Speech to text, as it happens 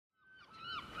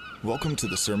Welcome to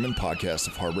the Sermon Podcast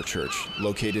of Harbor Church,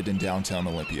 located in downtown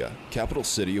Olympia, capital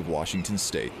city of Washington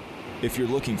State. If you're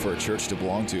looking for a church to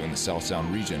belong to in the South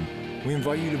Sound region, we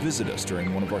invite you to visit us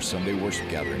during one of our Sunday worship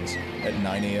gatherings at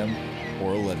 9 a.m.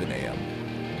 or 11 a.m.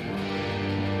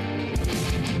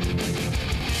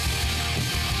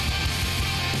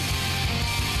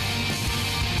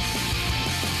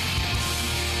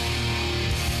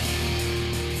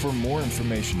 For more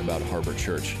information about Harbor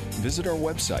Church, visit our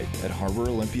website at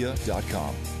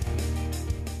harborolympia.com.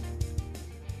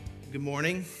 Good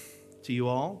morning to you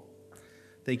all.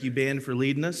 Thank you, band, for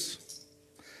leading us.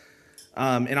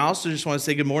 And I also just want to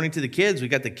say good morning to the kids. We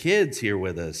got the kids here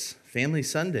with us. Family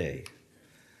Sunday.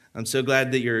 I'm so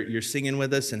glad that you're singing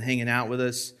with us and hanging out with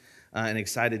us and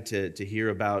excited to hear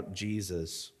about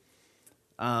Jesus.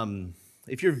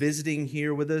 If you're visiting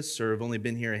here with us or have only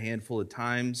been here a handful of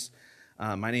times,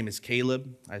 my name is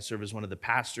Caleb. I serve as one of the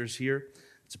pastors here.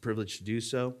 It's a privilege to do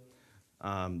so.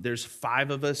 There's 5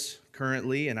 of us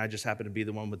currently, and I just happen to be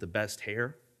the one with the best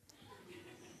hair.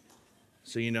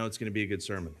 So you know it's going to be a good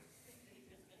sermon.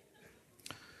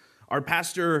 Our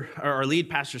lead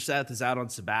pastor, Seth, is out on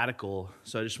sabbatical,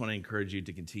 so I just want to encourage you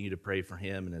to continue to pray for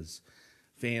him and his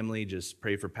family. Just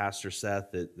pray for Pastor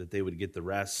Seth that they would get the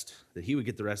rest, that he would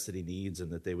get the rest that he needs, and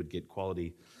that they would get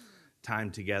quality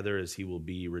time together as he will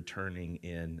be returning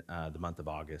in the month of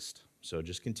August. So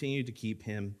just continue to keep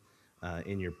him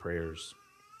in your prayers.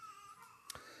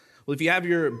 Well, if you have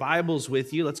your Bibles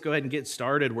with you, let's go ahead and get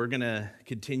started. We're going to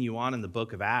continue on in the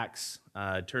book of Acts.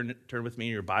 Turn with me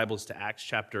in your Bibles to Acts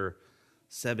chapter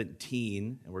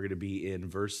 17, and we're going to be in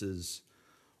verses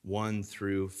 1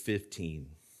 through 15.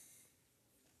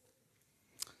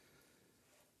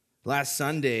 Last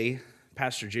Sunday,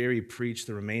 Pastor Jerry preached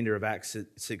the remainder of Acts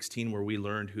 16 where we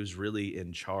learned who's really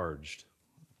in charge,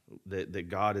 that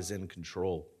God is in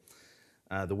control.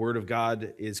 The Word of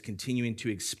God is continuing to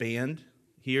expand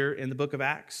here in the book of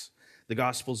Acts. The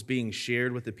gospel's being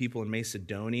shared with the people in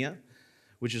Macedonia,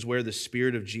 which is where the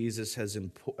Spirit of Jesus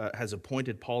has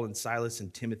appointed Paul and Silas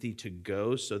and Timothy to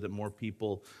go so that more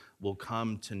people will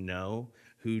come to know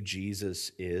who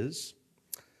Jesus is.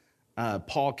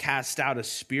 Paul cast out a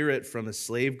spirit from a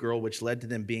slave girl, which led to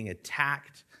them being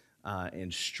attacked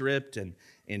and stripped and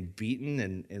beaten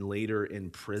and later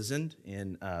imprisoned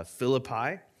in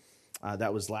Philippi.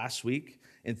 That was last week.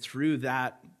 And through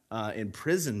that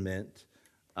imprisonment,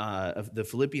 the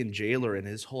Philippian jailer and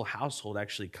his whole household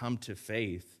actually come to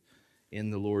faith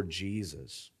in the Lord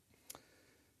Jesus.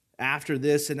 After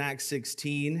this, in Acts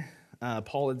 16,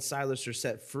 Paul and Silas are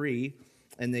set free,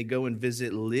 and they go and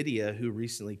visit Lydia, who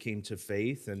recently came to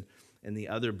faith, and the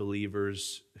other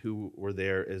believers who were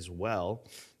there as well.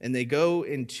 And they go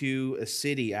into a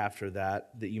city after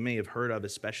that you may have heard of,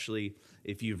 especially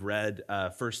if you've read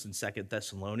 1st and 2nd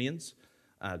Thessalonians,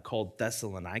 called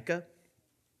Thessalonica.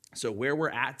 So where we're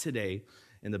at today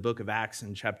in the book of Acts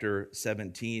in chapter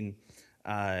 17,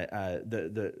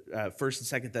 the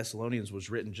 1st and 2nd Thessalonians was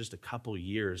written just a couple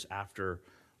years after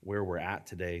where we're at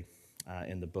today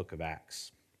in the book of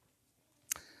Acts.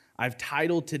 I've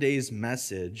titled today's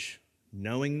message,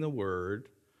 Knowing the Word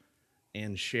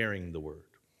and Sharing the Word.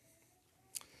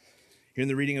 Here in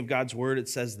the reading of God's Word, it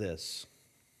says this,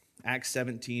 Acts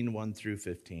 17, 1 through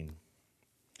 15.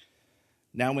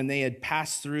 Now when they had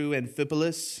passed through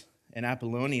Amphipolis and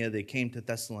Apollonia, they came to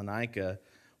Thessalonica,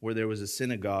 where there was a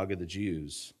synagogue of the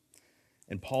Jews.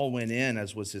 And Paul went in,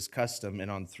 as was his custom,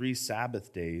 and on 3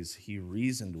 Sabbath days he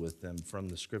reasoned with them from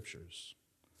the Scriptures,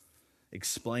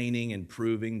 explaining and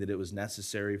proving that it was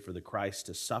necessary for the Christ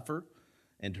to suffer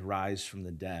and to rise from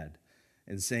the dead,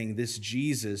 and saying, "This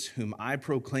Jesus, whom I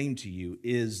proclaim to you,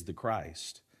 is the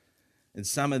Christ." And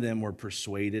some of them were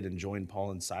persuaded and joined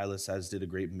Paul and Silas, as did a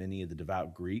great many of the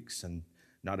devout Greeks and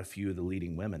not a few of the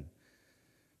leading women.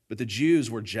 But the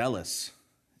Jews were jealous,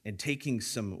 and taking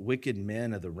some wicked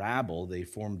men of the rabble, they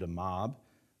formed a mob,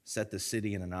 set the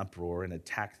city in an uproar, and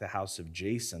attacked the house of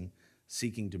Jason,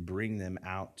 seeking to bring them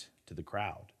out to the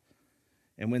crowd.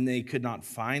 And when they could not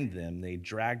find them, they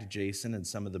dragged Jason and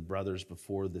some of the brothers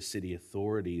before the city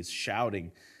authorities,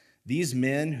 shouting, "These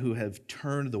men who have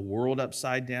turned the world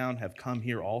upside down have come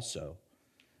here also.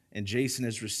 And Jason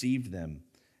has received them,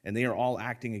 and they are all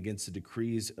acting against the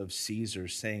decrees of Caesar,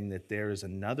 saying that there is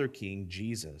another king,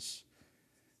 Jesus."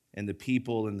 And the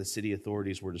people and the city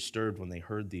authorities were disturbed when they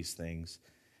heard these things.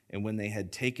 And when they had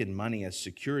taken money as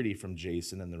security from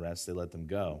Jason and the rest, they let them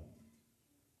go.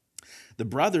 The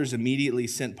brothers immediately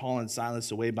sent Paul and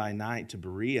Silas away by night to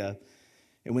Berea.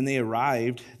 And when they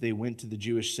arrived, they went to the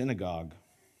Jewish synagogue.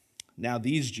 Now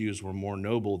these Jews were more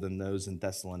noble than those in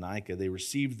Thessalonica. They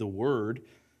received the word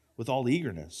with all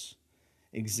eagerness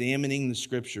examining the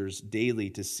scriptures daily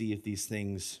to see if these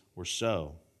things were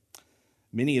so.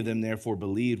 Many of them therefore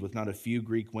believed, with not a few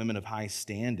Greek women of high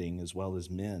standing as well as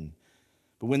men.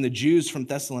 But when the Jews from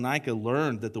Thessalonica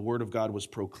learned that the word of God was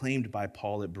proclaimed by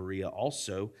Paul at Berea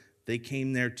also, they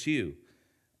came there too,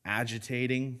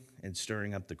 agitating and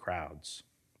stirring up the crowds.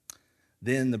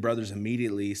 Then the brothers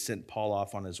immediately sent Paul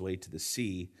off on his way to the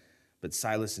sea, but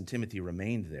Silas and Timothy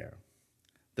remained there.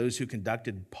 Those who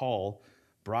conducted Paul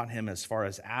brought him as far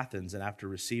as Athens, and after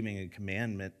receiving a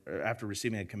command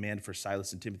for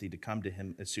Silas and Timothy to come to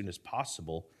him as soon as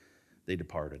possible, they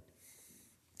departed.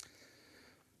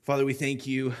 Father, we thank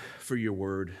you for your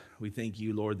word. We thank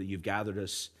you, Lord, that you've gathered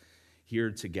us here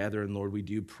together, and Lord, we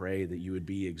do pray that you would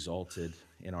be exalted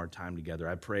in our time together.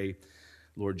 I pray,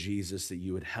 Lord Jesus, that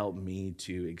you would help me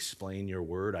to explain your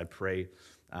word. I pray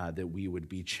that we would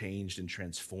be changed and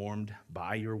transformed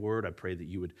by your word. I pray that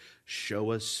you would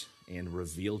show us and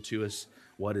reveal to us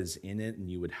what is in it, and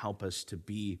you would help us to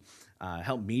be,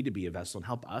 help me to be a vessel, and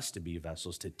help us to be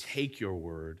vessels to take your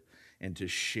word and to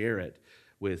share it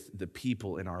with the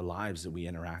people in our lives that we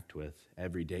interact with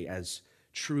every day as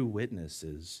true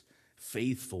witnesses,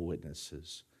 faithful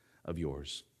witnesses of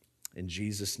yours. In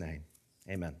Jesus' name,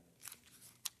 amen.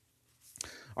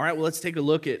 All right, well, let's take a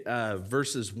look at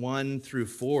verses 1 through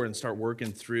 4 and start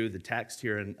working through the text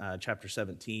here in chapter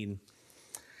 17.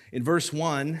 In verse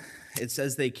 1, it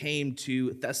says they came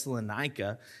to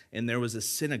Thessalonica, and there was a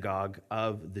synagogue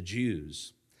of the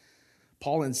Jews.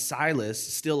 Paul and Silas,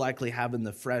 still likely having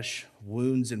the fresh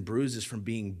wounds and bruises from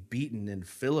being beaten in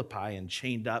Philippi and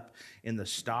chained up in the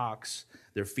stocks,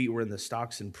 their feet were in the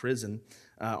stocks in prison,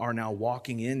 are now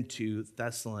walking into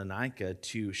Thessalonica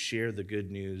to share the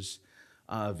good news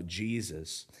of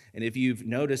Jesus. And if you've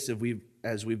noticed,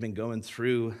 as we've been going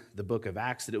through the book of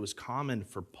Acts, that it was common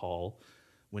for Paul,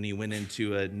 when he went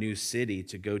into a new city,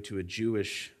 to go to a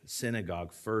Jewish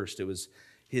synagogue first. It was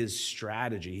his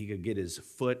strategy. He could get his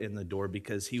foot in the door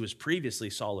because he was previously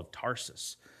Saul of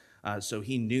Tarsus. So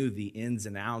he knew the ins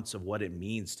and outs of what it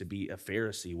means to be a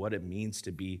Pharisee, what it means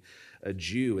to be a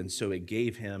Jew. And so it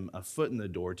gave him a foot in the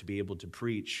door to be able to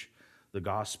preach the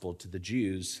gospel to the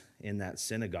Jews in that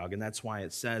synagogue. And that's why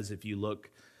it says, if you look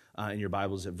in your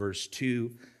Bibles at verse 2,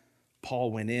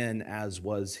 Paul went in as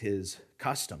was his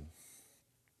custom.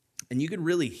 And you could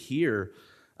really hear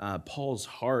Paul's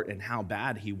heart and how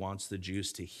bad he wants the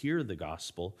Jews to hear the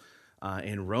gospel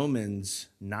in Romans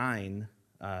 9,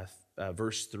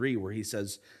 verse 3, where he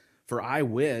says, "For I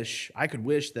could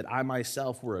wish that I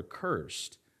myself were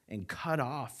accursed and cut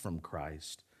off from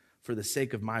Christ for the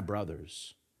sake of my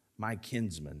brothers, my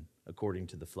kinsmen, according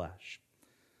to the flesh."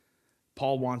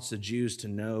 Paul wants the Jews to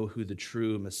know who the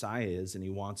true Messiah is, and he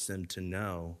wants them to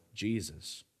know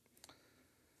Jesus.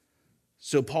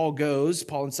 So Paul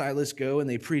and Silas go, and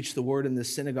they preach the word in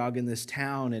this synagogue in this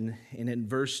town. And in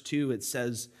verse 2, it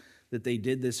says that they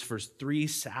did this for 3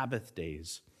 Sabbath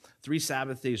days. 3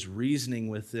 Sabbath days reasoning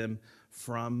with them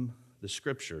from the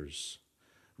scriptures,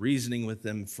 reasoning with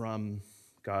them from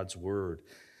God's word.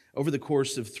 Over the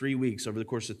course of 3 weeks, over the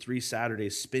course of 3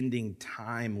 Saturdays, spending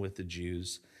time with the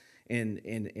Jews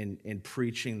and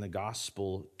preaching the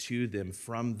gospel to them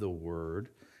from the word,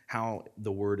 how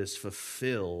the word is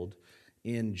fulfilled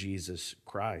in Jesus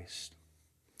Christ.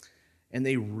 And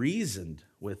they reasoned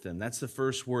with them. That's the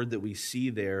first word that we see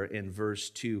there in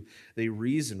verse 2. They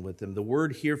reasoned with them. The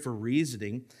word here for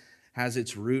reasoning has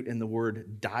its root in the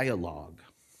word dialogue,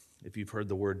 if you've heard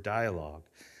the word dialogue,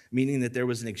 meaning that there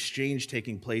was an exchange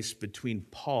taking place between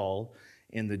Paul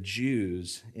and the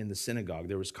Jews in the synagogue.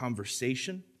 There was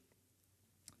conversation,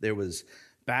 there was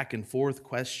back and forth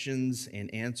questions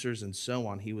and answers and so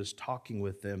on. He was talking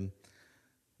with them,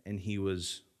 and he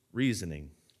was reasoning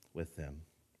with them.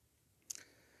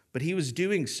 But he was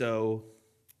doing so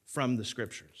from the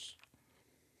scriptures.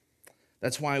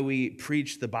 That's why we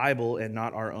preach the Bible and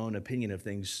not our own opinion of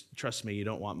things. Trust me, you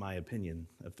don't want my opinion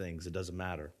of things. It doesn't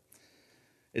matter.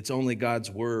 It's only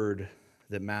God's word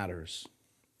that matters.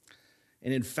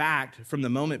 And in fact, from the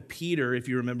moment Peter, if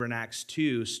you remember in Acts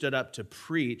 2, stood up to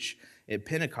preach at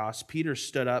Pentecost, Peter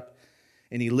stood up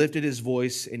and he lifted his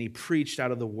voice and he preached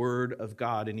out of the word of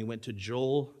God. And he went to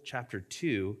Joel chapter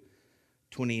 2,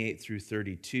 28 through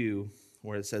 32,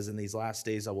 where it says, "In these last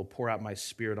days I will pour out my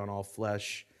spirit on all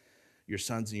flesh. Your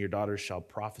sons and your daughters shall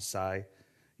prophesy.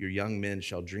 Your young men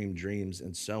shall dream dreams,"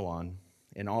 and so on.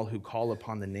 "And all who call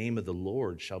upon the name of the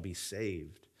Lord shall be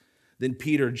saved." Then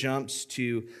Peter jumps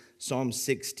to Psalm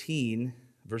 16,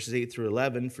 verses 8 through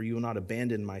 11, "For you will not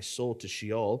abandon my soul to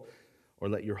Sheol, or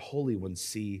let your Holy One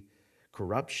see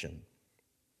corruption."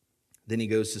 Then he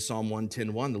goes to Psalm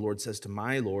 110:1. The Lord says to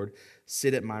my Lord,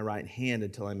 sit at my right hand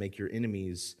until I make your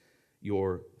enemies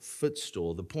your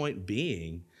footstool. The point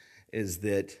being is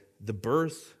that the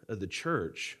birth of the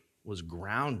church was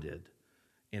grounded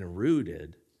and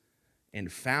rooted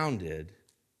and founded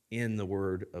in the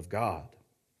Word of God.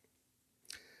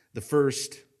 The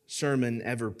first sermon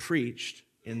ever preached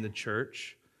in the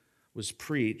church was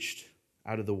preached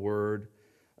out of the Word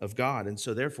of God. And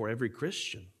so therefore, every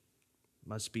Christian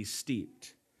must be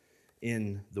steeped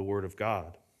in the Word of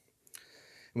God.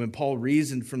 And when Paul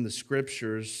reasoned from the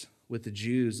Scriptures with the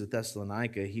Jews at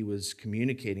Thessalonica, he was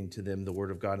communicating to them the Word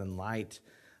of God in light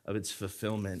of its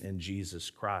fulfillment in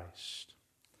Jesus Christ.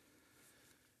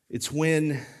 It's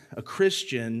when a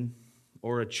Christian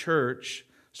or a church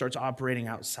starts operating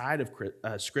outside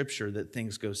of Scripture that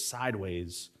things go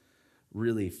sideways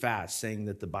really fast, saying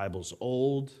that the Bible's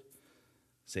old,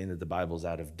 saying that the Bible's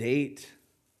out of date,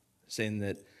 saying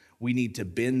that we need to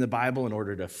bend the Bible in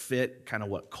order to fit kind of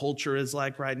what culture is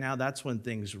like right now. That's when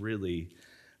things really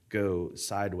go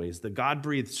sideways. The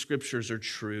God-breathed Scriptures are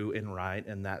true and right,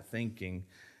 and that thinking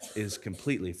is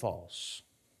completely false.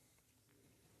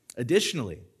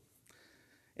 Additionally,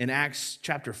 in Acts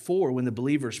chapter 4, when the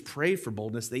believers pray for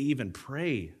boldness, they even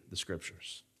pray the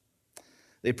Scriptures.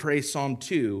 They pray Psalm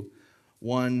 2,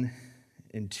 1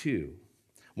 and 2.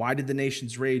 Why did the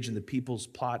nations rage and the peoples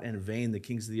plot in vain? The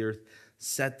kings of the earth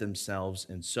set themselves,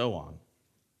 and so on.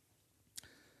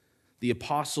 The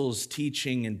apostles'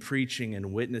 teaching and preaching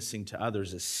and witnessing to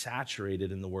others is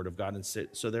saturated in the Word of God. And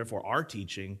so therefore, our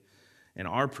teaching and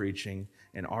our preaching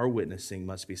and our witnessing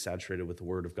must be saturated with the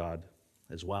Word of God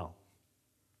as well.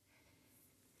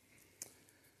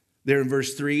 There in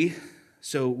verse 3,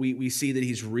 so we see that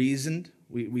he's reasoned.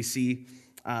 We see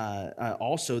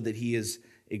also that he is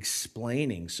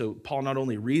explaining. So Paul not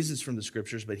only reasons from the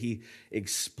Scriptures, but he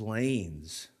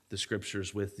explains the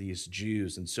Scriptures with these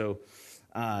Jews. And so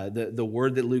the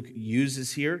word that Luke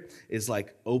uses here is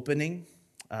like opening,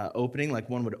 like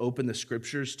one would open the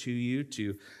Scriptures to you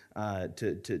to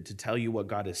tell you what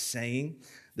God is saying.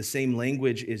 The same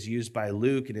language is used by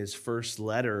Luke in his first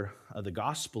letter of the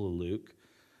Gospel of Luke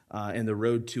in the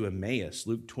road to Emmaus.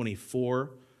 Luke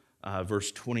 24,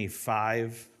 verse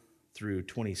 25 through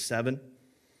 27.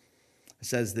 It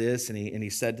says this, and he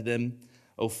said to them,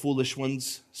 O foolish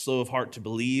ones, slow of heart to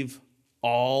believe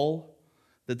all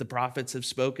that the prophets have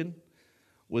spoken.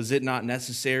 Was it not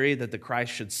necessary that the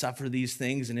Christ should suffer these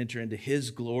things and enter into his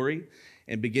glory?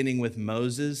 And beginning with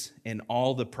Moses and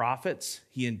all the prophets,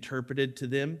 he interpreted to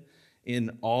them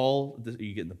in all the, are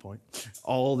you getting the point?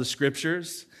 All the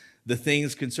Scriptures, the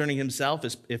things concerning himself.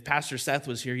 If Pastor Seth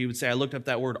was here, he would say, I looked up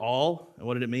that word all, and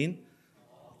what did it mean?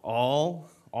 All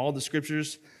the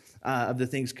Scriptures of the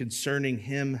things concerning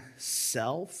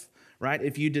himself, right?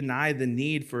 If you deny the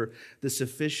need for the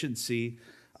sufficiency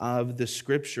of the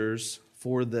Scriptures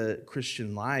for the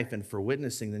Christian life and for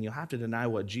witnessing, then you'll have to deny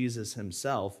what Jesus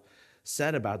himself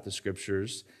said about the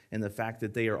Scriptures and the fact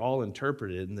that they are all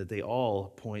interpreted and that they all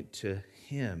point to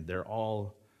him. They're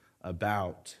all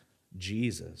about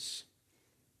Jesus.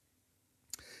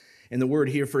 And the word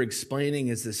here for explaining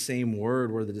is the same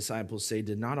word where the disciples say,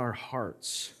 did not our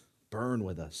hearts burn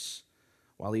with us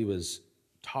while he was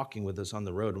talking with us on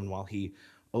the road and while he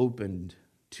opened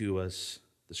to us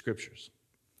the Scriptures?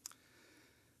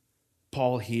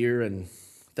 Paul here in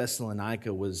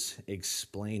Thessalonica was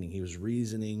explaining. He was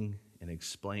reasoning and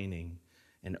explaining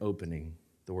and opening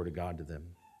the Word of God to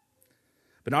them.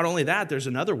 But not only that, there's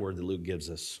another word that Luke gives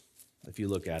us, if you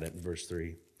look at it in verse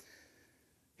 3.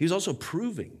 He was also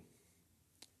proving.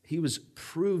 He was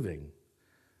proving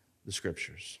the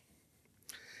Scriptures.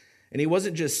 And he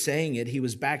wasn't just saying it, he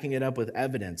was backing it up with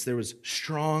evidence. There was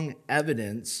strong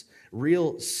evidence,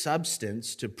 real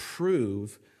substance to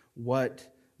prove what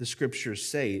the Scriptures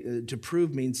say. To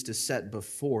prove means to set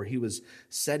before. He was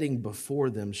setting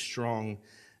before them strong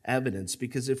evidence,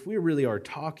 because if we really are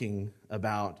talking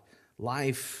about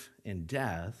life and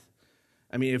death,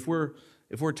 I mean, if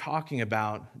we're talking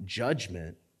about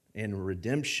judgment and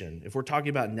redemption, if we're talking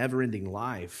about never-ending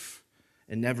life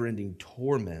and never-ending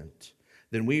torment,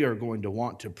 then we are going to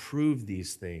want to prove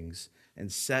these things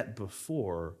and set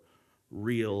before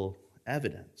real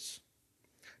evidence.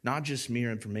 Not just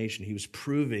mere information. He was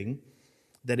proving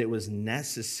that it was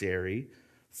necessary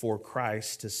for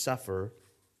Christ to suffer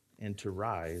and to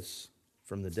rise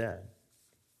from the dead.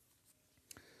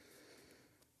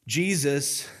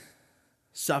 Jesus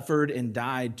suffered and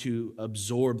died to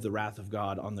absorb the wrath of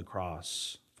God on the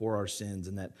cross for our sins,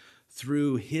 and that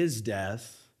through his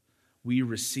death we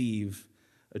receive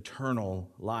eternal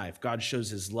life. God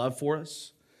shows his love for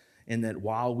us, and that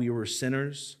while we were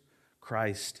sinners,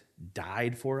 Christ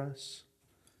died for us.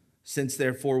 Since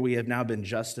therefore we have now been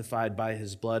justified by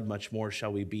his blood, much more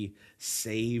shall we be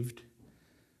saved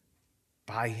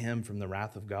by him from the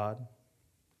wrath of God.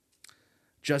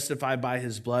 Justified by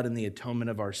his blood and the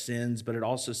atonement of our sins, but it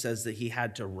also says that he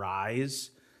had to rise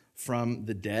from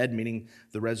the dead, meaning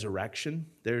the resurrection.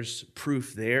 There's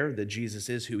proof there that Jesus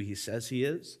is who he says he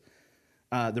is.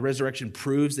 The resurrection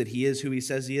proves that he is who he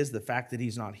says he is. The fact that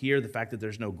he's not here, the fact that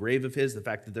there's no grave of his, the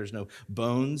fact that there's no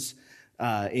bones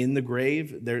in the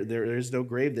grave, there is no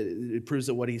grave, that it proves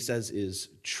that what he says is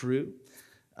true.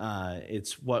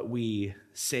 It's what we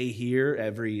say here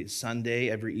every Sunday,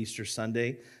 every Easter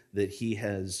Sunday, that he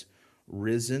has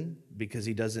risen, because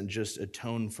he doesn't just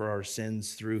atone for our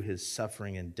sins through his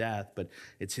suffering and death, but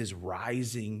it's his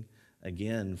rising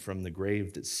again from the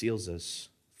grave that seals us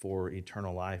for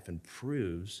eternal life and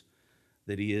proves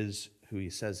that he is who he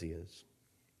says he is.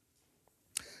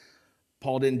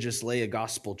 Paul didn't just lay a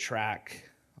gospel tract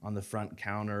on the front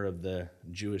counter of the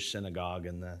Jewish synagogue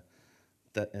in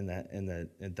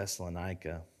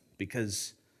Thessalonica,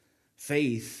 because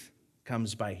faith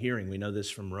comes by hearing. We know this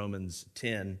from Romans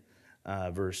 10,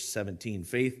 verse 17.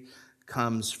 Faith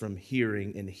comes from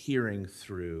hearing, and hearing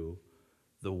through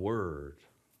the word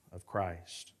of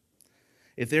Christ.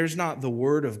 If there's not the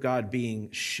word of God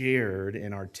being shared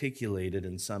and articulated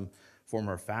in some form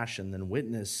or fashion, then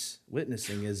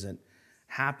witnessing isn't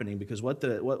happening, because what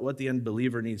the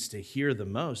unbeliever needs to hear the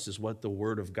most is what the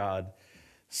word of God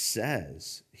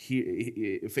says.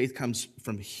 Faith comes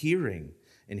from hearing,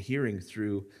 and hearing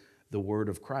through the word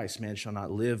of Christ. Man shall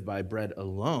not live by bread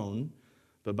alone,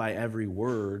 but by every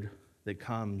word that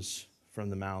comes from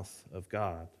the mouth of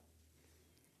God.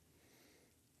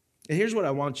 And here's what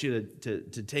I want you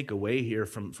to take away here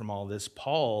from all this.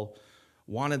 Paul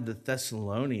wanted the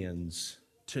Thessalonians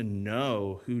to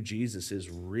know who Jesus is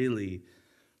really,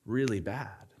 really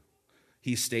bad.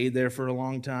 He stayed there for a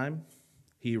long time.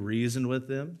 He reasoned with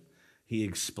them. He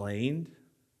explained.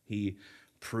 He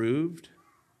proved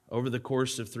over the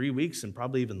course of 3 weeks, and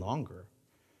probably even longer,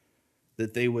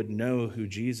 that they would know who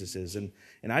Jesus is. And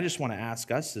I just want to ask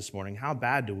us this morning, how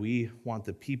bad do we want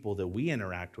the people that we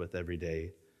interact with every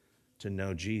day to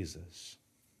know Jesus?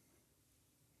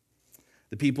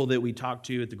 The people that we talk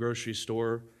to at the grocery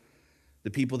store,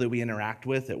 the people that we interact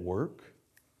with at work,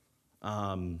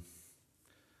 the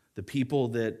people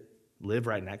that live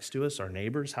right next to us, our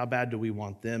neighbors, how bad do we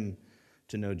want them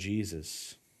to know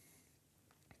Jesus?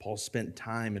 Paul spent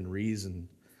time and reasoned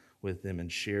with them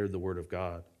and shared the word of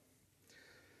God.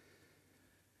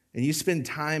 And you spend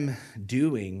time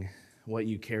doing what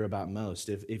you care about most.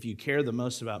 If you care the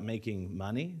most about making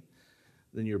money,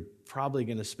 then you're probably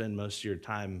going to spend most of your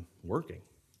time working.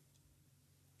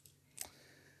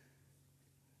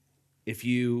 If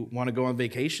you want to go on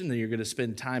vacation, then you're going to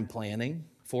spend time planning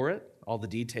for it, all the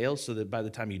details, so that by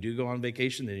the time you do go on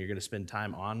vacation, then you're going to spend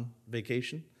time on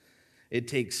vacation. It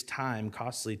takes time,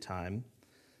 costly time,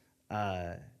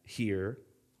 here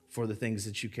for the things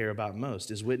that you care about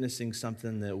most. Is witnessing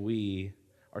something that we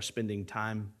are spending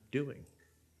time doing?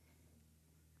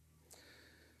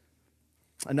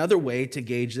 Another way to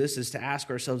gauge this is to ask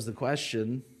ourselves the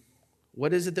question,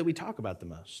 what is it that we talk about the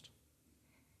most?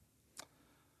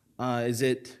 Is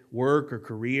it work or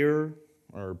career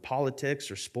or politics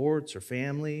or sports or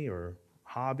family or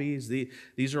hobbies?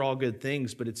 These are all good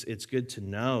things, but it's good to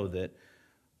know that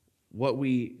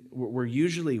we're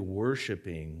usually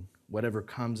worshiping whatever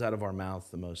comes out of our mouth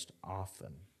the most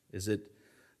often. Is it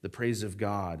the praise of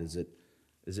God? Is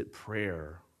it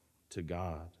prayer to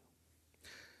God?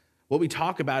 What we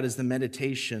talk about is the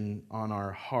meditation on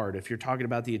our heart. If you're talking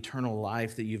about the eternal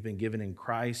life that you've been given in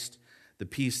Christ, the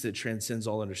peace that transcends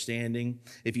all understanding,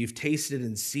 if you've tasted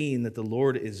and seen that the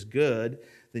Lord is good,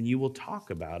 then you will talk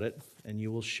about it and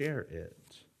you will share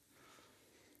it.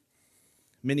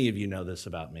 Many of you know this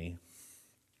about me.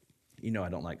 You know I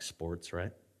don't like sports,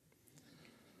 right?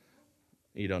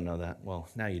 You don't know that? Well,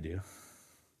 now you do.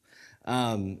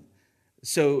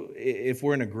 So if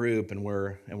we're in a group and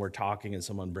we're talking and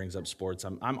someone brings up sports,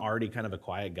 I'm already kind of a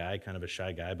quiet guy, kind of a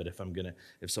shy guy. But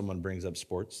if someone brings up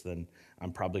sports, then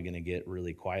I'm probably gonna get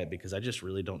really quiet because I just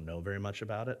really don't know very much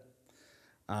about it.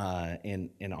 And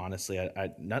honestly,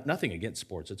 I nothing against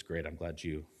sports. It's great. I'm glad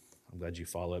you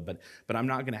follow it. But I'm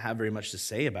not gonna have very much to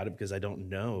say about it because I don't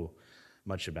know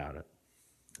much about it.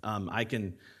 I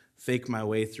can fake my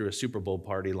way through a Super Bowl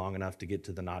party long enough to get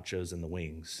to the nachos and the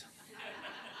wings.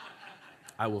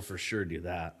 I will for sure do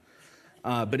that.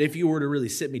 But if you were to really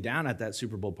sit me down at that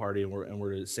Super Bowl party and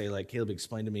were to say, like, Caleb,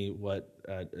 explain to me what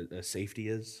a safety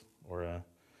is, or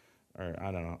Or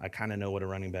I don't know, I kind of know what a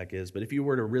running back is. But if you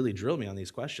were to really drill me on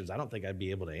these questions, I don't think I'd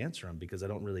be able to answer them because I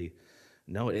don't really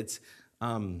know it. It's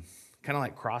kind of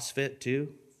like CrossFit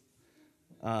too.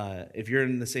 If you're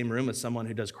in the same room with someone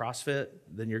who does CrossFit,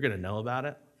 then you're going to know about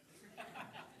it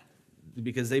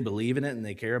because they believe in it and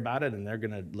they care about it, and they're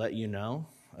going to let you know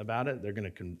about it. They're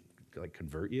going to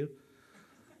convert you.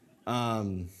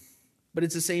 But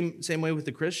it's the same way with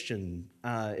the Christian,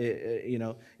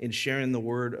 in sharing the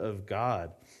Word of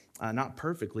God. Not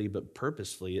perfectly, but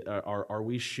purposefully. Are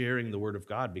we sharing the Word of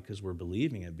God because we're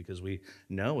believing it, because we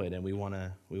know it, and we want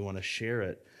to share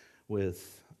it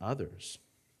with others?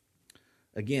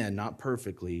 Again, not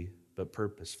perfectly, but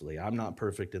purposefully. I'm not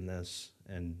perfect in this,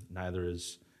 and neither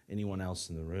is anyone else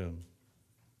in the room.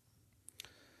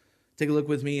 Take a look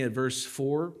with me at verse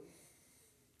 4.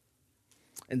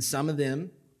 And some of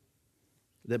them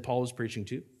that Paul was preaching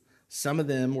to, some of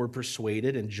them were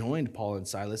persuaded and joined Paul and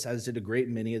Silas, as did a great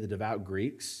many of the devout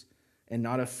Greeks, and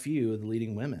not a few of the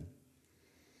leading women.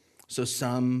 So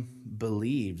some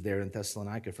believed there in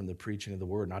Thessalonica from the preaching of the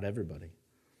word, not everybody.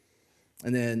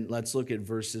 And then let's look at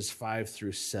verses 5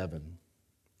 through 7,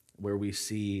 where we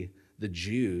see the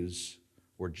Jews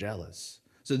were jealous.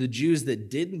 So the Jews that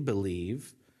didn't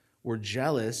believe were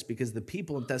jealous because the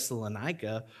people in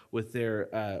Thessalonica with their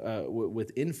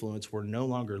with influence were no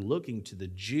longer looking to the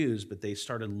Jews, but they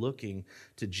started looking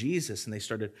to Jesus, and they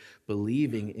started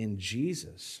believing in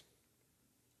Jesus.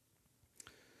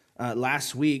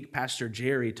 Last week, Pastor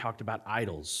Jerry talked about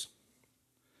idols.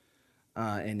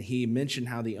 And he mentioned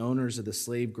how the owners of the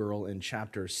slave girl in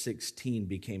chapter 16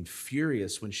 became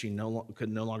furious when she could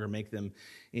no longer make them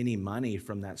any money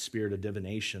from that spirit of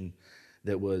divination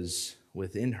that was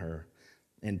within her.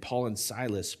 And Paul and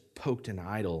Silas poked an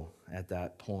idol at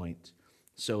that point,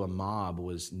 so a mob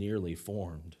was nearly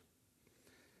formed.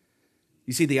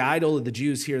 You see, the idol of the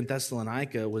Jews here in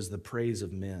Thessalonica was the praise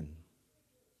of men.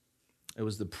 It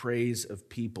was the praise of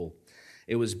people.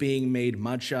 It was being made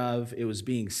much of. It was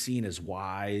being seen as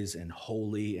wise and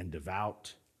holy and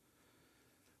devout.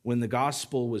 When the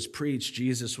gospel was preached,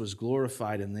 Jesus was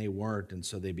glorified and they weren't, and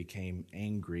so they became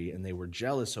angry, and they were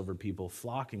jealous over people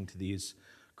flocking to these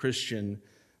Christian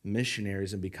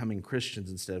missionaries and becoming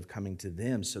Christians instead of coming to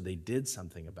them, so they did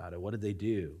something about it. What did they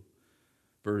do?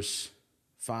 Verse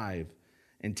 5,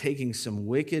 and taking some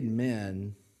wicked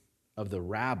men of the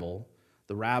rabble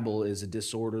is a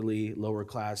disorderly,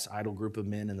 lower-class, idle group of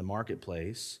men in the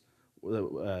marketplace.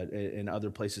 In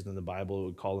other places in the Bible, we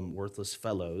would call them worthless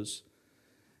fellows.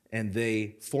 And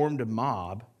they formed a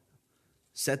mob,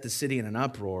 set the city in an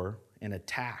uproar, and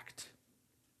attacked.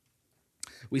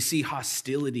 We see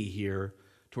hostility here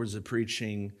towards the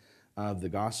preaching of the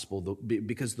gospel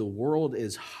because the world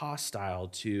is hostile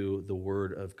to the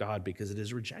word of God because it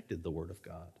has rejected the word of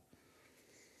God.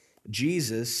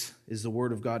 Jesus is the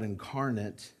word of God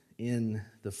incarnate in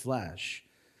the flesh.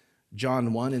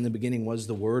 John 1, in the beginning was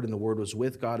the Word, and the Word was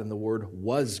with God, and the Word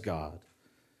was God.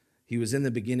 He was in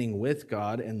the beginning with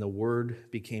God, and the Word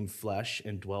became flesh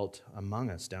and dwelt among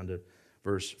us, down to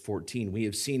verse 14. We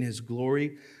have seen his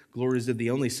glory, glories of the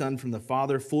only Son from the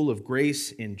Father, full of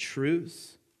grace and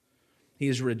truth. He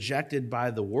is rejected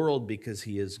by the world because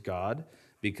he is God,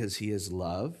 because he is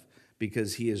love,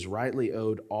 because he is rightly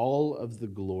owed all of the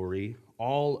glory,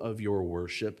 all of your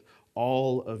worship,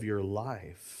 all of your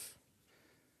life.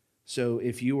 So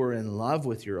if you are in love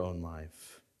with your own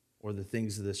life or the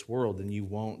things of this world, then you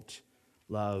won't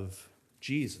love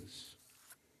Jesus.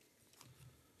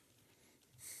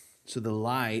 So the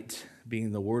light,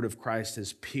 being the word of Christ,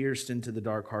 has pierced into the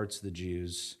dark hearts of the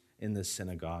Jews in the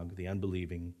synagogue, the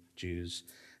unbelieving Jews,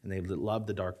 and they love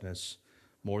the darkness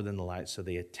more than the light, so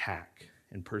they attack,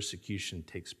 and persecution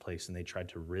takes place, and they try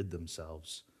to rid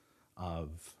themselves of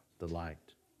the light.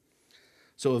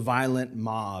 So a violent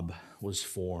mob was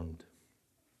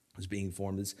being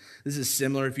formed. This is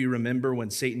similar, if you remember,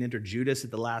 when Satan entered Judas at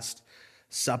the Last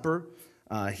Supper.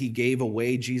 He gave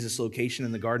away Jesus' location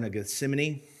in the Garden of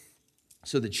Gethsemane.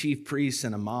 So the chief priests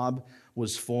and a mob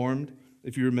was formed,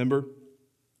 if you remember.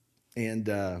 And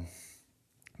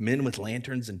men with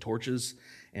lanterns and torches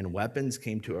and weapons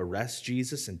came to arrest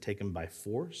Jesus and take him by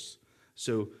force.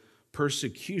 So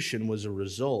persecution was a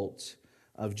result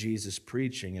of Jesus'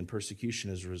 preaching, and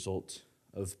persecution is a result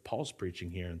of Paul's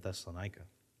preaching here in Thessalonica.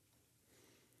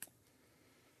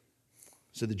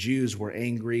 So the Jews were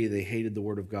angry, they hated the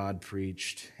word of God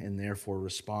preached, and therefore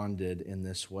responded in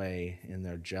this way in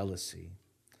their jealousy.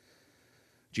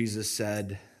 Jesus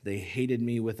said, they hated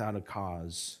me without a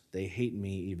cause. They hate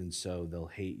me, even so, they'll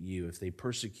hate you. If they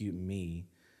persecute me,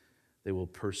 they will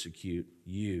persecute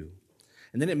you.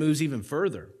 And then it moves even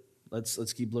further.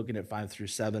 Let's keep looking at 5 through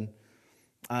 7.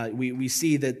 We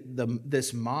see that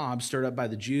this mob stirred up by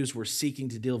the Jews were seeking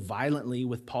to deal violently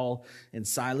with Paul and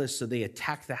Silas, so they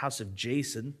attacked the house of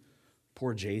Jason.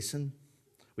 Poor Jason.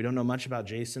 We don't know much about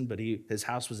Jason, but his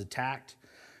house was attacked.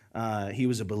 He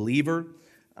was a believer,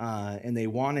 and they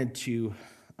wanted to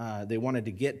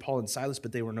get Paul and Silas,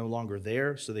 but they were no longer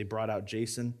there, so they brought out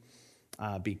Jason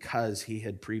because he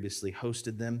had previously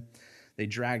hosted them. They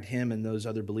dragged him and those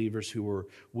other believers who were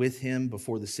with him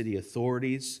before the city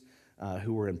authorities,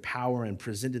 who were in power, and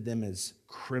presented them as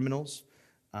criminals.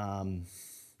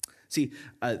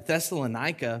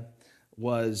 Thessalonica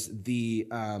was the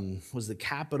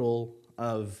capital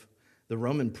of the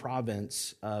Roman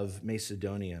province of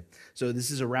Macedonia. So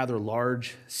this is a rather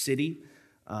large city.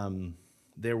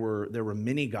 There were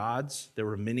many gods. There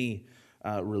were many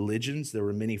religions. There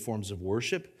were many forms of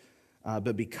worship.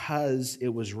 But because it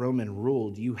was Roman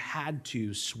ruled, you had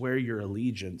to swear your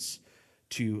allegiance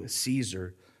to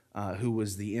Caesar, who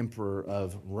was the emperor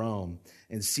of Rome.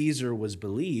 And Caesar was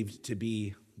believed to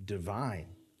be divine.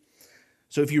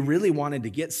 So if you really wanted to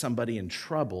get somebody in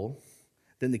trouble,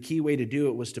 then the key way to do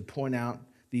it was to point out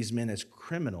these men as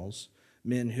criminals,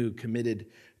 men who committed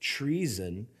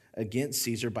treason against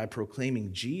Caesar by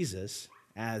proclaiming Jesus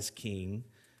as king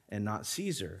and not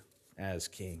Caesar as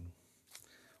king.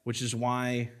 Which is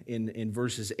why in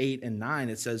verses 8 and 9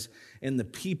 it says, "And the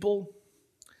people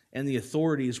and the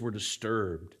authorities were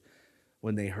disturbed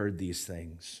when they heard these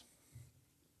things.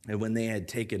 And when they had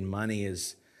taken money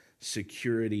as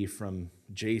security from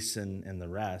Jason and the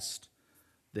rest,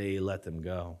 they let them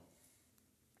go."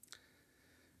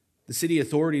 The city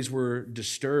authorities were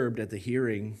disturbed at the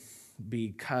hearing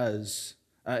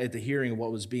of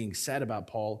what was being said about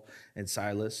Paul and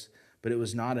Silas, but it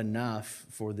was not enough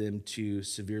for them to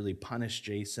severely punish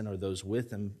Jason or those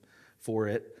with him for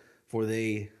it, for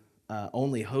they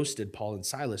only hosted Paul and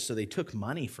Silas, so they took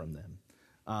money from them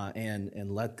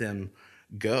and let them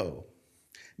go,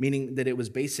 meaning that it was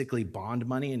basically bond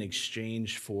money in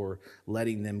exchange for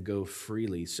letting them go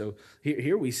freely. So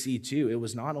here we see, too, it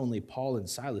was not only Paul and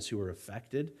Silas who were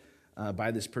affected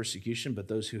by this persecution, but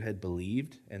those who had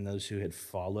believed and those who had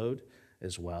followed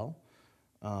as well.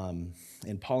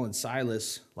 And Paul and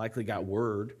Silas likely got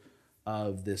word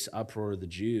of this uproar of the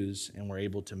Jews and were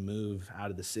able to move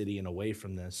out of the city and away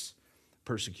from this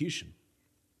persecution.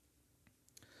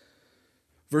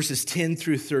 Verses 10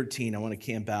 through 13, I want to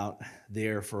camp out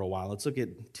there for a while. Let's look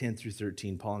at 10 through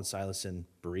 13, Paul and Silas in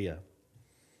Berea.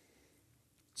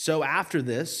 "So after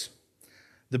this,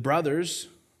 the brothers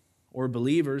or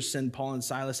believers send Paul and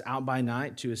Silas out by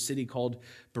night to a city called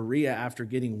Berea after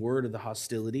getting word of the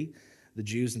hostility, the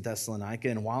Jews in Thessalonica.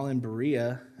 And while in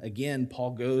Berea, again,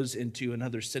 Paul goes into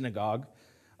another synagogue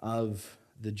of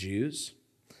the Jews.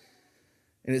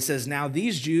 And it says, now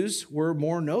these Jews were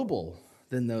more noble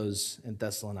than those in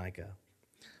Thessalonica."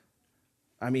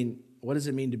 I mean, what does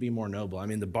it mean to be more noble? I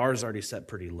mean, the bar's already set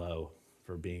pretty low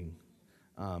for being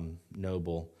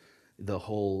noble. The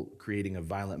whole creating a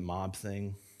violent mob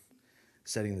thing,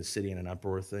 setting the city in an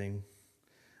uproar thing,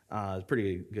 is a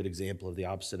pretty good example of the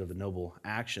opposite of a noble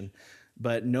action.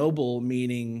 But noble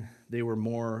meaning they were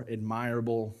more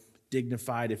admirable,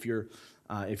 dignified. If you're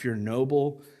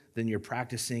noble, then you're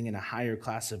practicing in a higher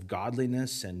class of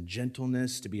godliness and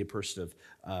gentleness, to be a person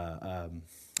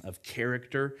of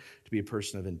character, to be a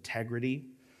person of integrity,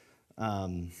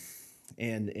 and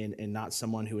not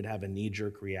someone who would have a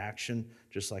knee-jerk reaction,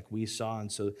 just like we saw.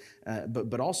 And so,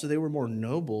 but also they were more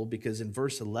noble because in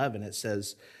verse 11 it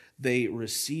says they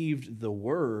received the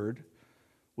word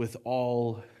with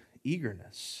all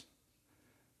eagerness.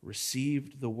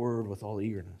 Received the word with all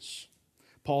eagerness.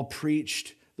 Paul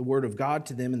preached the word of God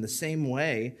to them in the same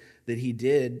way that he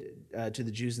did to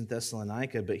the Jews in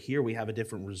Thessalonica, but here we have a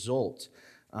different result.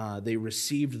 They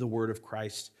received the word of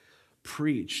Christ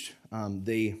preached.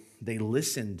 They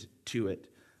listened to it.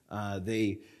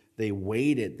 They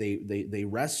weighed it. They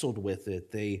wrestled with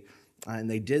it. And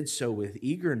they did so with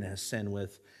eagerness and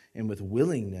with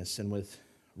willingness and with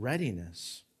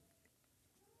readiness.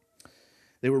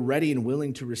 They were ready and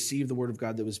willing to receive the word of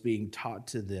God that was being taught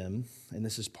to them, and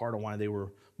this is part of why they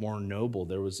were more noble.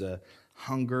 There was a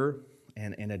hunger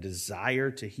and a desire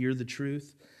to hear the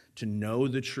truth, to know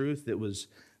the truth that was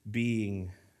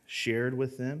being shared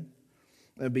with them.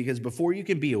 Because before you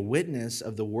can be a witness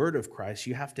of the word of Christ,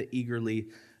 you have to eagerly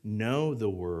know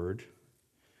the word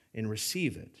and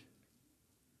receive it.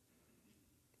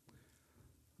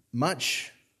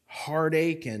 Much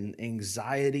heartache and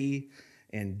anxiety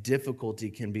and difficulty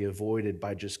can be avoided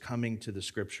by just coming to the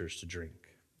scriptures to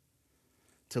drink,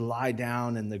 to lie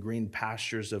down in the green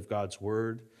pastures of God's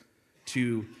word,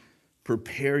 to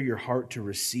prepare your heart to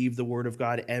receive the word of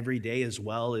God every day, as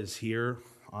well as here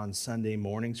on Sunday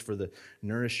mornings for the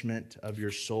nourishment of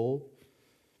your soul,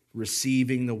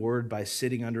 receiving the word by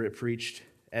sitting under it preached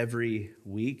every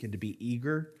week, and to be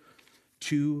eager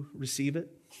to receive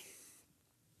it.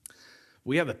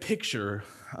 We have a picture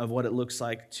of what it looks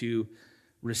like to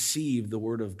receive the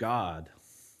word of God.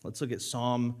 Let's look at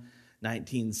Psalm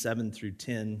 19, 7 through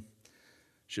 10.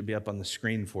 Should be up on the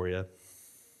screen for you. It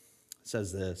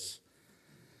says this: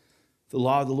 "The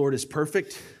law of the Lord is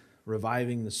perfect,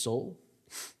 reviving the soul.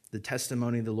 The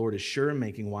testimony of the Lord is sure,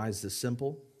 making wise the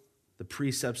simple. The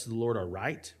precepts of the Lord are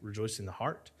right, rejoicing the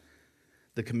heart.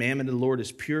 The commandment of the Lord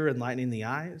is pure, enlightening the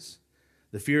eyes.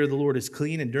 The fear of the Lord is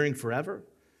clean, enduring forever.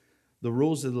 The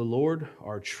rules of the Lord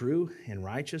are true and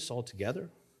righteous altogether."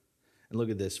 And look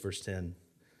at this, verse 10.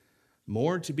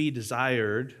 "More to be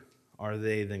desired are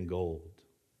they than gold,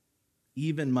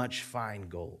 even much fine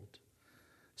gold.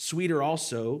 Sweeter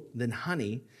also than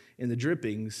honey in the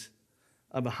drippings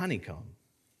of a honeycomb."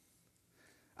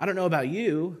 I don't know about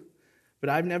you, but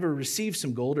I've never received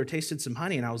some gold or tasted some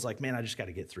honey, and I was like, man, I just got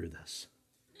to get through this.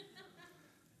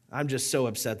 I'm just so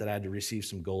upset that I had to receive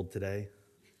some gold today.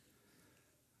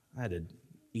 I had to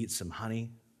eat some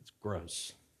honey. It's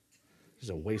gross. It's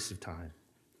a waste of time.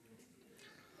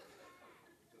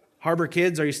 Harbor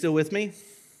kids, are you still with me?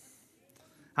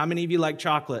 How many of you like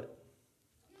chocolate?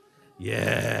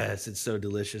 Yes, it's so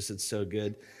delicious. It's so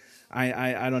good.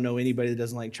 I don't know anybody that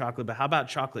doesn't like chocolate, but how about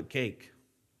chocolate cake?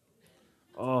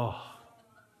 Oh,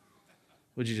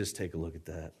 would you just take a look at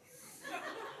that?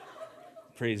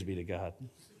 Praise be to God.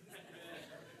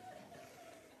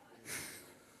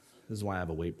 This is why I have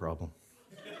a weight problem.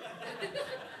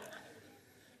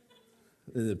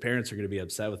 The parents are going to be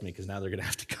upset with me because now they're going to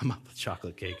have to come up with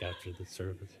chocolate cake after the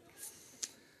service.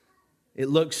 It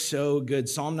looks so good.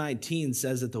 Psalm 19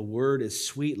 says that the word is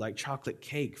sweet like chocolate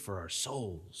cake for our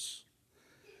souls.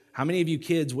 How many of you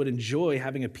kids would enjoy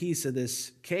having a piece of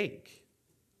this cake?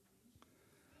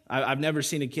 I've never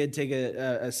seen a kid take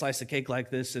a slice of cake like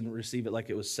this and receive it like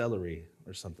it was celery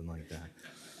or something like that.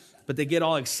 But they get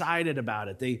all excited about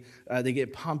it. They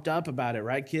get pumped up about it,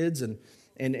 right, kids?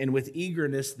 And with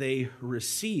eagerness, they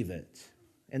receive it.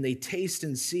 And they taste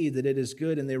and see that it is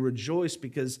good, and they rejoice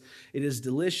because it is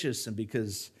delicious and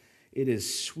because it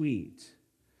is sweet.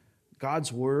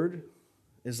 God's word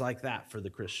is like that for the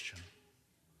Christian.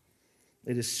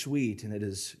 It is sweet and it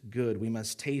is good. We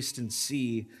must taste and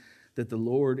see that the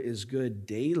Lord is good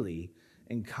daily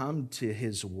and come to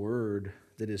his word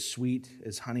that is sweet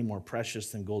as honey, more precious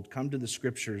than gold. Come to the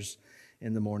scriptures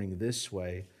in the morning this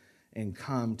way and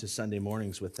come to Sunday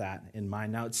mornings with that in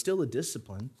mind. Now, it's still a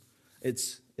discipline.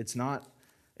 It's not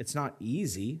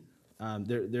easy.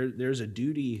 There's a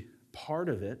duty part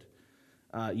of it.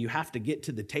 You have to get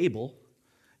to the table.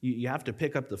 You have to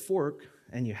pick up the fork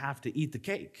and you have to eat the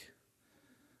cake.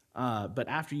 But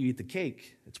after you eat the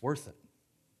cake, it's worth it,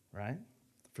 right?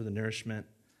 For the nourishment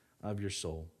of your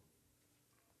soul.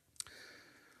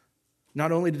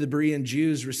 Not only did the Berean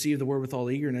Jews receive the word with all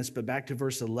eagerness, but back to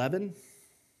verse 11,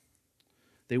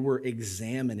 they were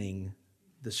examining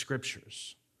the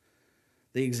scriptures.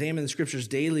 They examined the scriptures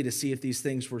daily to see if these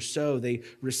things were so. They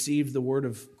received the word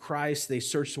of Christ. They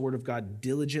searched the word of God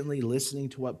diligently, listening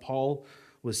to what Paul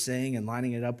was saying and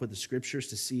lining it up with the scriptures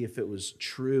to see if it was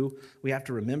true. We have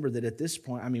to remember that at this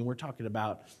point, we're talking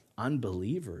about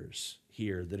unbelievers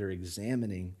here that are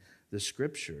examining the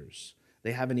scriptures.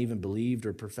 They haven't even believed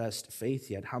or professed faith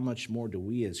yet. How much more do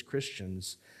we as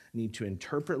Christians need to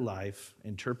interpret life,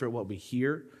 interpret what we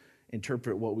hear,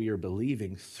 interpret what we are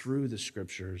believing through the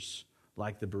scriptures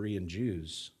like the Berean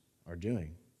Jews are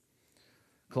doing?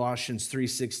 Colossians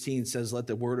 3:16 says, "Let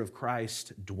the word of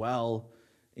Christ dwell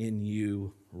in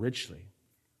you richly."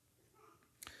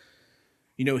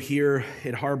 You know, here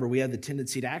at Harbor, we have the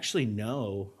tendency to actually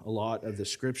know a lot of the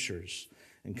scriptures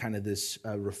in kind of this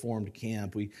Reformed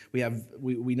camp. We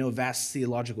know vast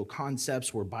theological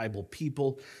concepts. We're Bible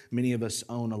people. Many of us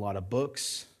own a lot of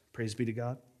books. Praise be to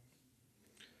God.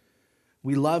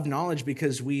 We love knowledge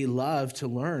because we love to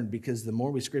learn, because the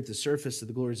more we scrape the surface of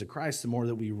the glories of Christ, the more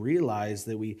that we realize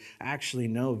that we actually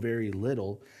know very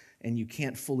little, and you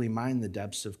can't fully mine the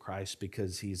depths of Christ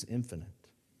because he's infinite.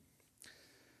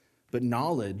 But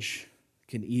knowledge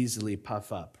can easily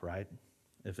puff up, right?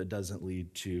 If it doesn't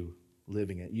lead to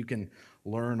living it. You can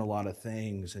learn a lot of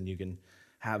things and you can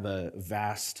have a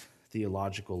vast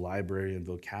theological library and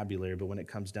vocabulary, but when it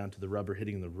comes down to the rubber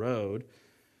hitting the road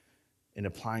and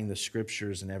applying the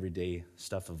scriptures and everyday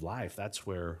stuff of life, that's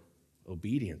where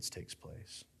obedience takes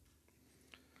place.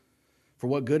 For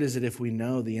what good is it if we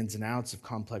know the ins and outs of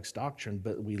complex doctrine,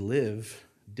 but we live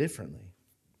differently?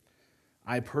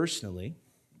 I personally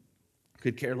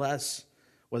could care less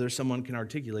whether someone can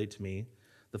articulate to me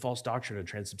the false doctrine of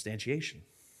transubstantiation.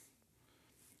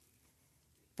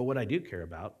 But what I do care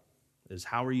about is,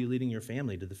 how are you leading your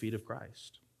family to the feet of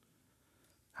Christ?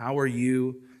 How are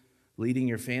you leading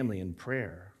your family in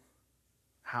prayer?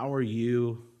 How are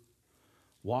you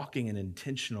walking in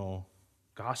intentional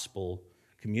gospel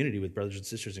community with brothers and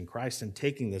sisters in Christ, and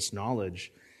taking this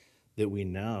knowledge that we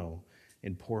know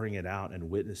and pouring it out and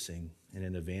witnessing and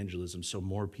in evangelism so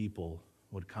more people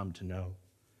would come to know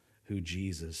who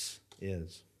Jesus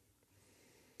is?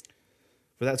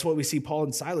 For that's what we see Paul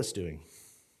and Silas doing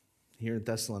here in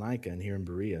Thessalonica and here in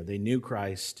Berea. They knew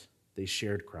Christ, they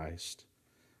shared Christ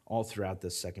all throughout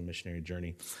this second missionary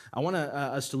journey. I want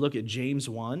us to look at James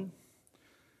 1,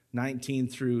 19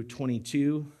 through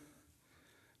 22.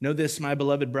 Know this, my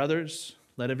beloved brothers,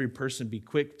 let every person be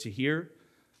quick to hear,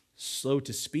 slow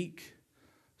to speak,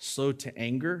 slow to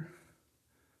anger,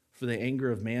 for the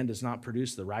anger of man does not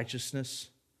produce the righteousness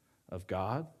of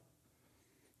God.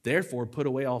 Therefore, put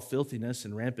away all filthiness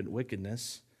and rampant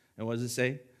wickedness. And what does it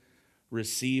say?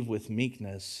 Receive with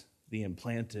meekness the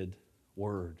implanted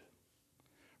word.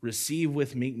 Receive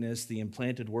with meekness the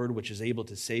implanted word, which is able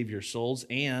to save your souls,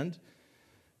 and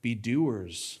be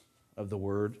doers of the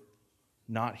word,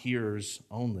 not hearers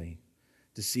only,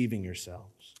 deceiving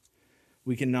yourselves.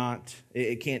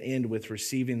 It can't end with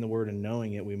receiving the word and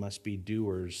knowing it. We must be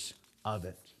doers of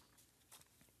it.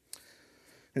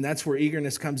 And that's where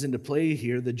eagerness comes into play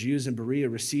here. The Jews in Berea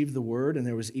received the word, and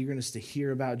there was eagerness to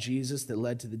hear about Jesus that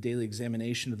led to the daily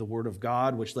examination of the word of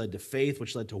God, which led to faith,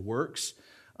 which led to works.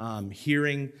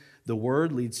 Hearing the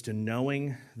word leads to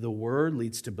knowing the word,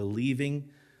 leads to believing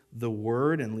the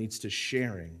word, and leads to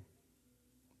sharing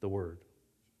the word.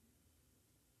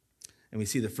 And we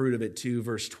see the fruit of it too.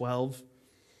 Verse 12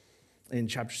 in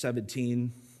chapter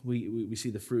 17, we see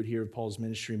the fruit here of Paul's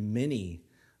ministry. Many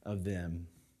of them.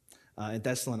 In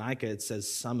Thessalonica, it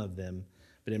says some of them,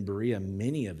 but in Berea,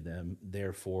 many of them,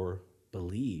 therefore,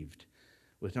 believed,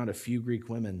 with not a few Greek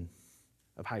women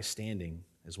of high standing,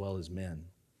 as well as men.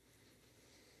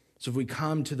 So if we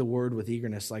come to the word with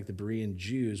eagerness like the Berean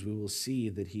Jews, we will see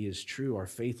that he is true. Our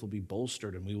faith will be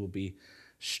bolstered and we will be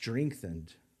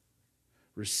strengthened.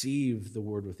 Receive the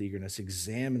word with eagerness.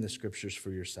 Examine the scriptures for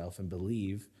yourself and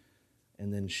believe,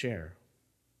 and then share.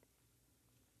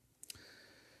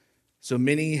 So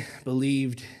many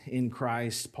believed in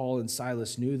Christ. Paul and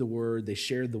Silas knew the word. They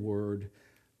shared the word.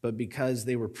 But because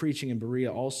they were preaching in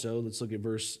Berea also, let's look at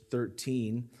verse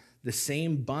 13, the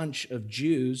same bunch of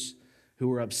Jews who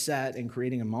were upset and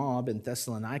creating a mob in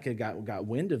Thessalonica got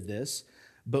wind of this.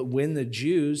 But when the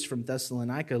Jews from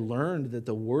Thessalonica learned that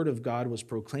the word of God was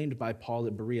proclaimed by Paul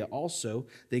at Berea also,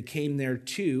 they came there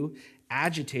too,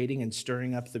 agitating and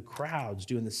stirring up the crowds,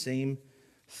 doing the same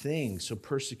thing. So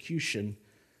persecution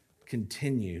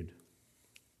continued.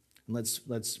 And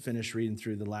let's finish reading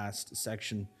through the last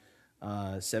section,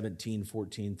 17,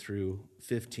 14 through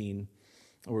 15,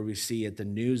 where we see at the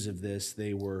news of this,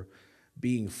 they were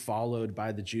being followed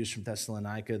by the Jews from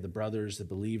Thessalonica. The brothers, the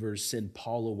believers, sent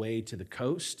Paul away to the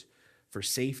coast for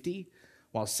safety,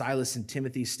 while Silas and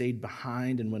Timothy stayed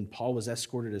behind. And when Paul was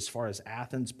escorted as far as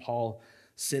Athens, Paul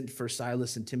sent for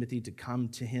Silas and Timothy to come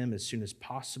to him as soon as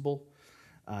possible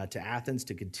to Athens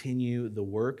to continue the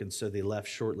work. And so they left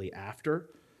shortly after.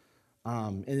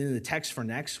 And in the text for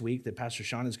next week that Pastor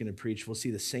Sean is going to preach, we'll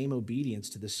see the same obedience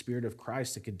to the Spirit of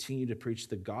Christ to continue to preach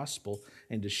the gospel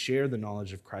and to share the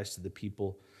knowledge of Christ to the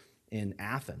people in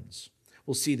Athens.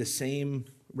 We'll see the same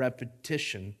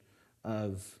repetition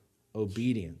of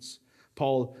obedience.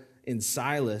 Paul and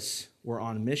Silas were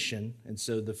on mission, and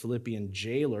so the Philippian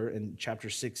jailer in chapter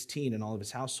 16 and all of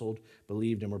his household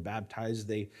believed and were baptized.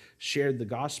 They shared the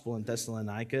gospel in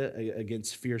Thessalonica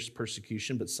against fierce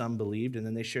persecution, but some believed, and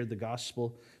then they shared the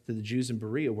gospel to the Jews in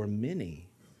Berea, where many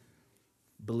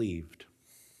believed.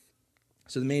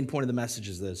 So the main point of the message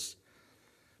is this: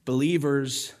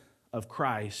 believers of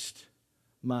Christ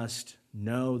must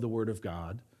know the Word of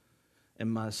God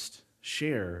and must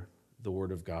share the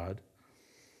Word of God,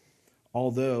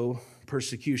 although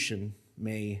persecution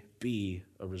may be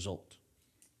a result.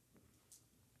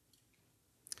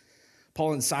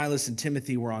 Paul and Silas and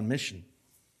Timothy were on mission.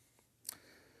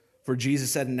 For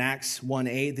Jesus said in Acts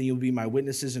 1:8 that you'll be my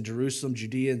witnesses in Jerusalem,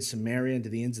 Judea, and Samaria, and to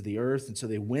the ends of the earth. And so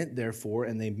they went, therefore,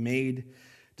 and they made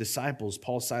disciples.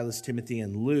 Paul, Silas, Timothy,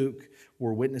 and Luke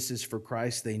were witnesses for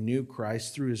Christ. They knew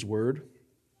Christ through his word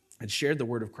and shared the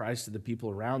word of Christ to the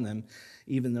people around them,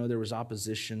 even though there was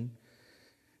opposition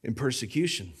and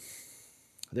persecution.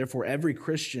 Therefore, every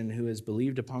Christian who has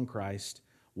believed upon Christ,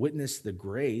 witnessed the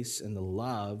grace and the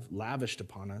love lavished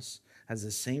upon us, has the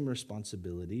same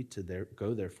responsibility to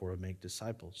go therefore and make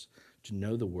disciples, to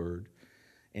know the word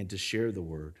and to share the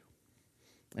word.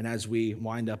 And as we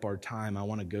wind up our time, I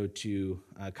want to go to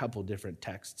a couple different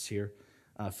texts here.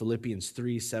 Philippians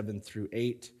 3, 7 through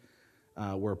 8,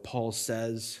 where Paul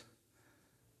says,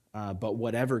 but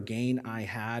whatever gain I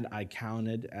had, I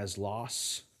counted as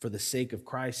loss for the sake of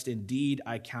Christ. Indeed,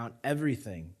 I count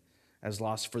everything as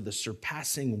loss for the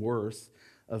surpassing worth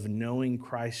of knowing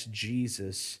Christ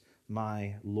Jesus,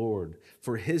 my Lord.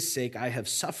 For his sake, I have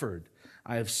suffered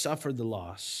the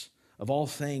loss of all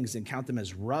things and count them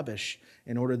as rubbish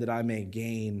in order that I may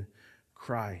gain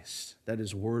Christ. That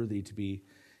is worthy to be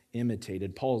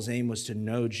imitated. Paul's aim was to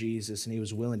know Jesus, and he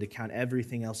was willing to count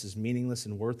everything else as meaningless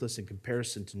and worthless in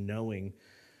comparison to knowing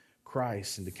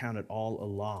Christ and to count it all a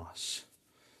loss.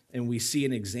 And we see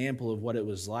an example of what it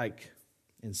was like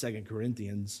in 2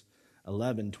 Corinthians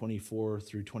 11, 24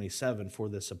 through 27 for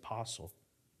this apostle.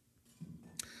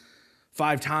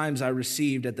 5 times I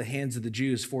received at the hands of the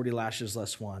Jews 40 lashes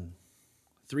less one.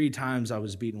 3 times I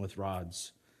was beaten with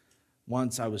rods.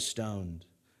 Once I was stoned.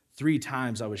 3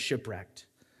 times I was shipwrecked.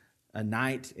 A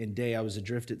night and day I was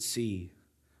adrift at sea,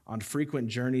 on frequent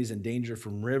journeys in danger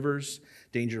from rivers,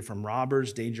 danger from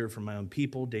robbers, danger from my own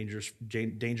people, danger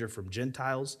from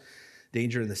Gentiles,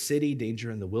 danger in the city, danger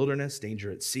in the wilderness,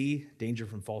 danger at sea, danger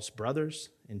from false brothers,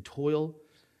 in toil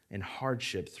and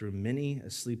hardship through many a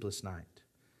sleepless night,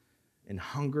 in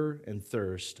hunger and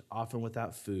thirst, often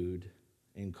without food,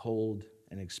 in cold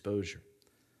and exposure.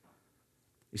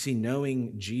 You see,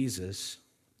 knowing Jesus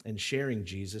and sharing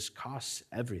Jesus costs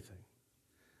everything,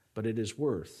 but it is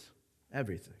worth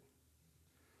everything.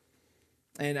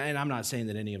 And I'm not saying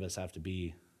that any of us have to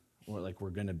be, or like we're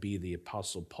going to be the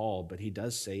Apostle Paul, but he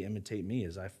does say, imitate me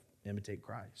as I imitate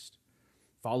Christ.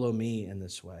 Follow me in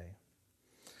this way.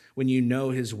 When you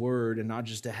know his word, and not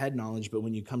just a head knowledge, but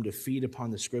when you come to feed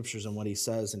upon the scriptures and what he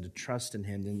says and to trust in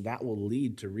him, then that will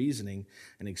lead to reasoning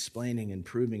and explaining and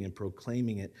proving and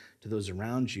proclaiming it to those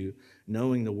around you.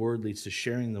 Knowing the word leads to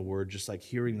sharing the word, just like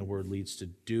hearing the word leads to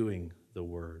doing the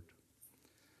word.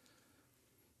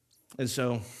 And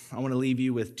so I want to leave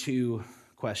you with 2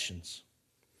 questions.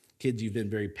 Kids, you've been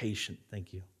very patient.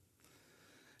 Thank you.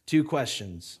 2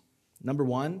 questions. Number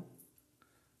 1,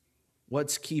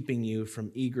 what's keeping you from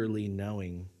eagerly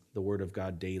knowing the Word of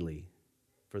God daily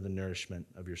for the nourishment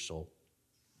of your soul?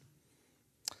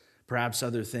 Perhaps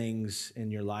other things in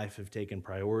your life have taken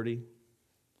priority.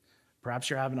 Perhaps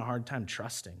you're having a hard time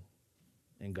trusting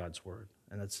in God's Word,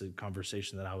 and that's a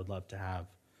conversation that I would love to have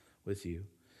with you.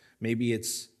 Maybe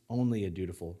it's only a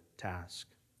dutiful task.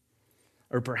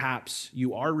 Or perhaps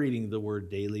you are reading the Word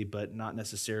daily, but not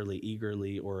necessarily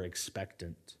eagerly or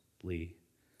expectantly,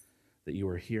 that you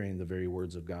are hearing the very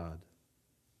words of God.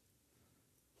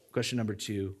 Question number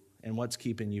 2, and what's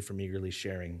keeping you from eagerly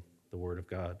sharing the word of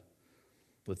God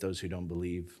with those who don't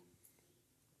believe?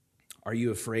 Are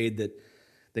you afraid that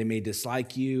they may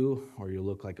dislike you, or you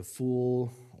look like a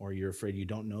fool, or you're afraid you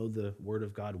don't know the word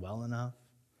of God well enough?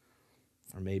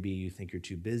 Or maybe you think you're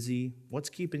too busy. What's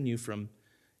keeping you from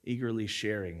eagerly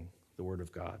sharing the word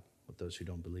of God with those who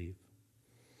don't believe?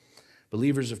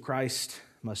 Believers of Christ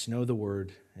must know the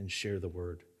word and share the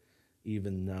word,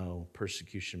 even though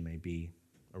persecution may be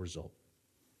a result.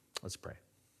 Let's pray.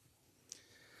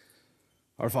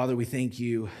 Our Father, we thank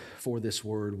you for this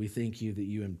word. We thank you that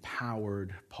you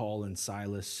empowered Paul and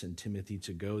Silas and Timothy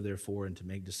to go, therefore, and to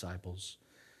make disciples,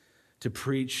 to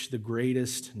preach the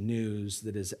greatest news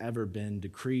that has ever been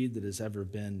decreed, that has ever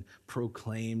been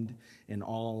proclaimed in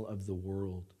all of the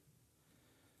world.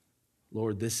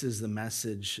 Lord, this is the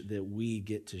message that we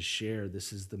get to share.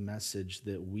 This is the message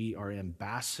that we are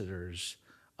ambassadors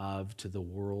of to the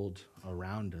world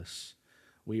around us.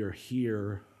 We are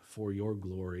here for your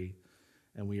glory,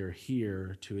 and we are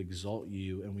here to exalt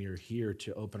you, and we are here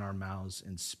to open our mouths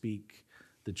and speak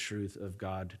the truth of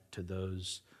God to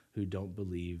those who don't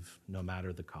believe, no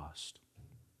matter the cost.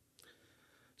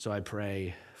 So I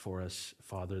pray for us,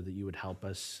 Father, that you would help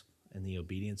us in the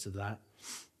obedience of that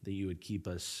you would keep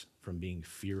us from being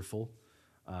fearful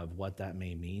of what that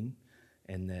may mean,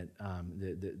 and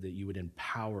that you would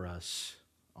empower us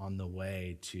on the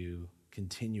way to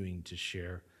continuing to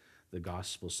share the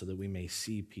gospel so that we may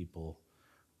see people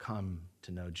come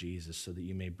to know Jesus, so that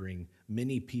you may bring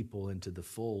many people into the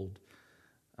fold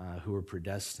who are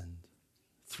predestined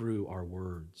through our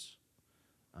words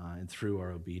and through our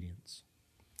obedience.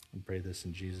 We pray this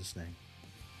in Jesus' name.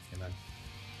 Amen.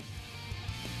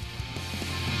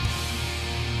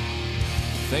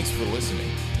 Thanks for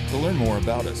listening. To learn more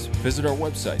about us, visit our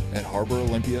website at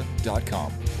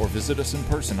harborolympia.com or visit us in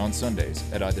person on Sundays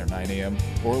at either 9 a.m.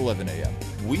 or 11 a.m.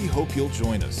 We hope you'll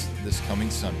join us this coming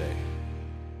Sunday.